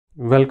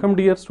Welcome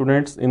dear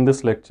students. In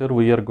this lecture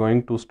we are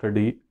going to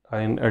study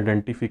an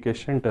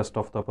identification test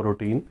of the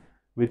protein,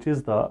 which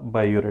is the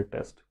Biuret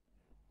test.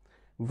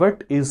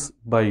 What is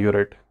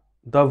Biuret?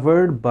 The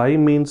word bi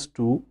means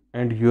two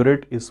and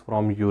uret is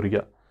from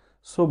urea.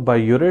 So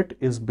Biuret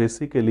is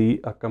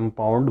basically a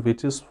compound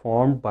which is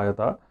formed by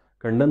the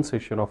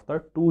condensation of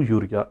the two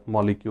urea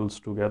molecules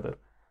together.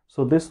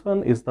 So this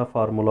one is the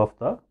formula of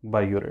the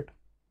Biuret.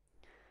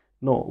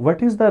 No,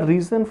 what is the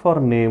reason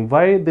for name?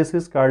 Why this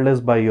is called as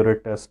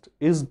Biuret test?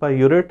 Is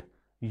Biuret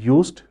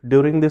used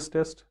during this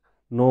test?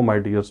 No, my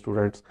dear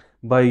students.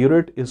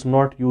 Biuret is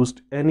not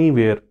used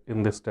anywhere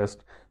in this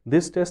test.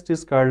 This test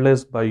is called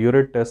as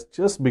Biuret test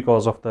just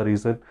because of the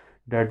reason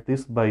that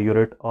this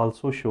Biuret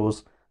also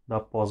shows the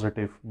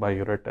positive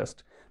Biuret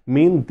test.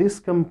 Mean this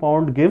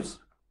compound gives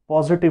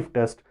positive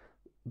test.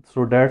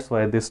 So that's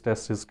why this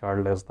test is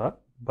called as the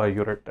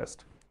Biuret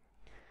test.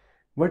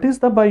 What is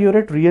the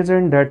Biuret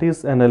reagent? That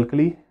is an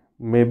alkali,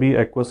 maybe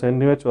aqueous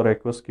NaOH or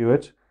aqueous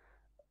QH,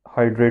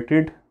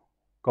 hydrated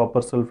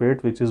copper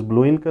sulfate, which is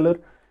blue in color,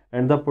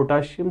 and the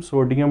potassium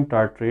sodium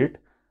tartrate,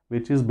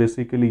 which is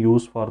basically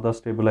used for the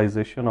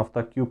stabilization of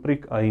the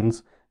cupric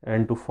ions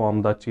and to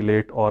form the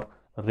chelate or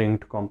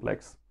ringed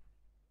complex.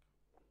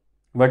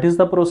 What is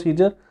the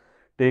procedure?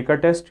 Take a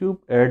test tube,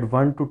 add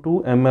 1 to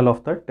 2 ml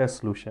of the test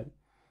solution.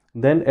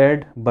 Then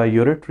add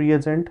Biuret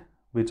reagent,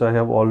 which I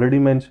have already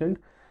mentioned,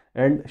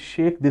 and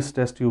shake this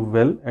test tube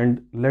well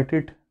and let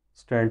it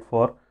stand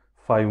for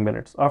 5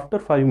 minutes. After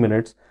 5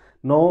 minutes,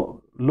 now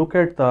look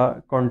at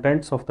the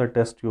contents of the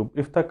test tube.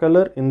 If the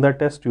color in the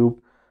test tube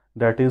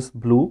that is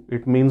blue,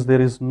 it means there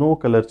is no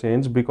color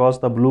change because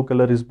the blue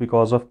color is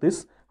because of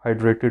this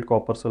hydrated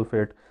copper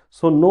sulfate.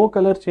 So no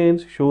color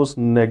change shows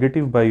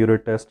negative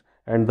Biuret test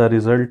and the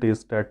result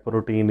is that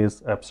protein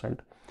is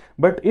absent.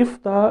 But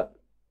if the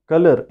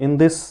color in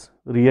this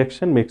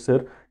reaction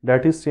mixer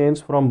that is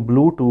changed from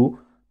blue to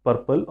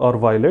purple or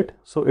violet,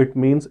 so it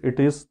means it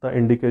is the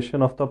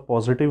indication of the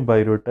positive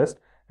Biuret test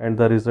and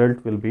the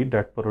result will be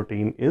that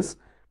protein is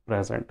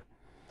present.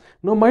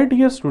 Now my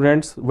dear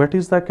students, what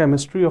is the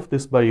chemistry of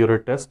this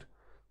Biuret test?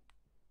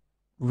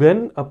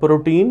 When a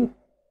protein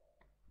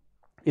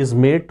is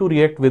made to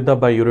react with the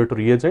Biuret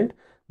reagent,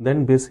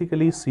 then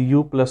basically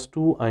Cu plus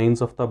 2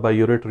 ions of the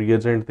Biuret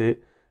reagent, they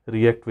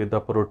react with the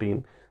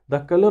protein.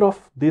 The color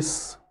of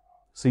this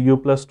Cu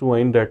plus 2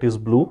 ion, that is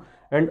blue,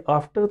 and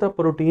after the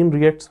protein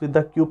reacts with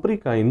the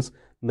cupric ions,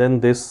 then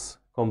this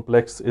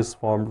complex is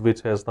formed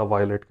which has the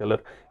violet color.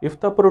 If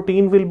the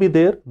protein will be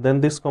there,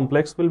 then this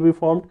complex will be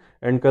formed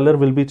and color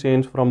will be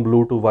changed from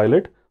blue to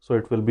violet, so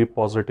it will be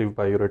positive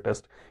Biuret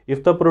test.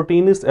 If the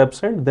protein is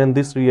absent, then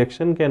this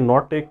reaction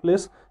cannot take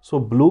place, so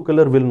blue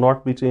color will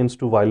not be changed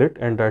to violet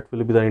and that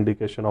will be the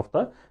indication of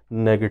the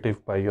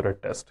negative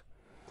Biuret test.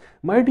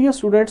 My dear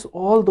students,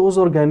 all those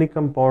organic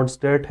compounds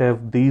that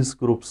have these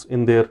groups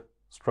in their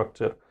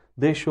structure,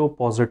 they show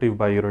positive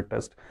Biuret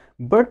test.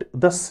 But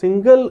the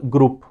single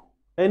group,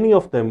 any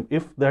of them,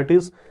 if that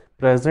is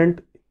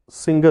present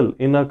single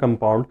in a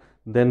compound,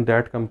 then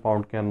that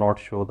compound cannot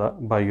show the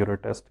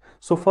Biuret test.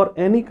 So for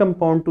any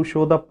compound to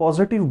show the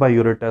positive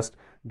Biuret test,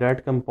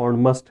 that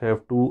compound must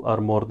have 2 or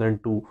more than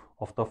 2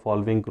 of the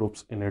following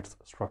groups in its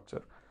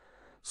structure.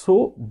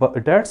 So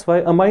that's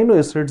why amino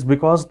acids,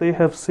 because they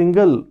have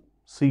single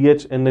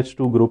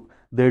CHNH2 group,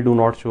 they do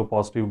not show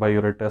positive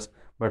Biuret test.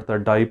 But the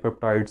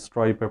dipeptides,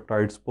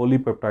 tripeptides,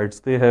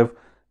 polypeptides, they have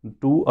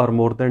 2 or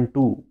more than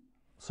 2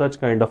 such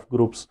kind of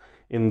groups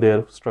in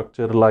their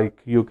structure,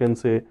 like you can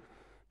say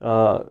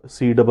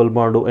C double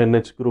bond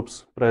ONH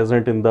groups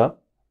present in the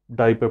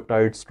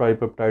dipeptides,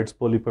 tripeptides,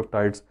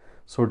 polypeptides.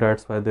 So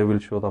that's why they will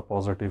show the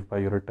positive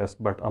Biuret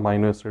test, but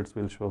amino acids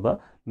will show the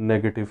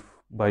negative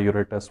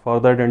Biuret test. For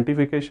the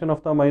identification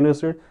of the amino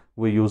acid,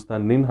 we use the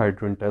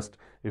Ninhydrin test.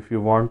 If you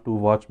want to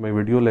watch my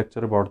video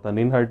lecture about the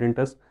Ninhydrin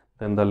test,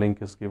 then the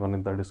link is given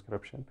in the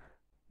description.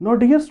 Now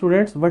dear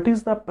students, what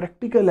is the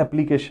practical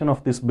application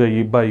of this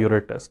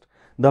Biuret test?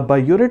 The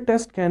Biuret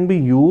test can be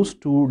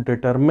used to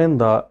determine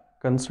the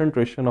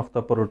concentration of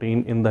the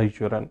protein in the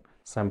urine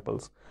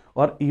samples,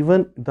 or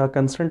even the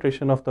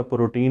concentration of the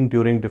protein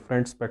during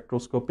different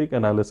spectroscopic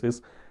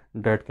analysis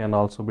that can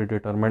also be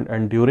determined,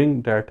 and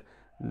during that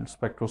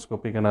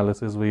spectroscopic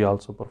analysis we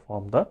also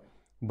perform the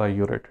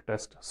Biuret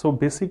test. So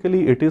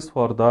basically it is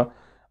for the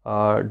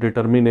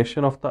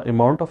determination of the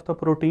amount of the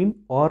protein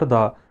or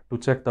to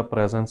check the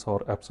presence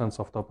or absence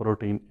of the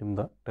protein in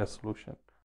the test solution.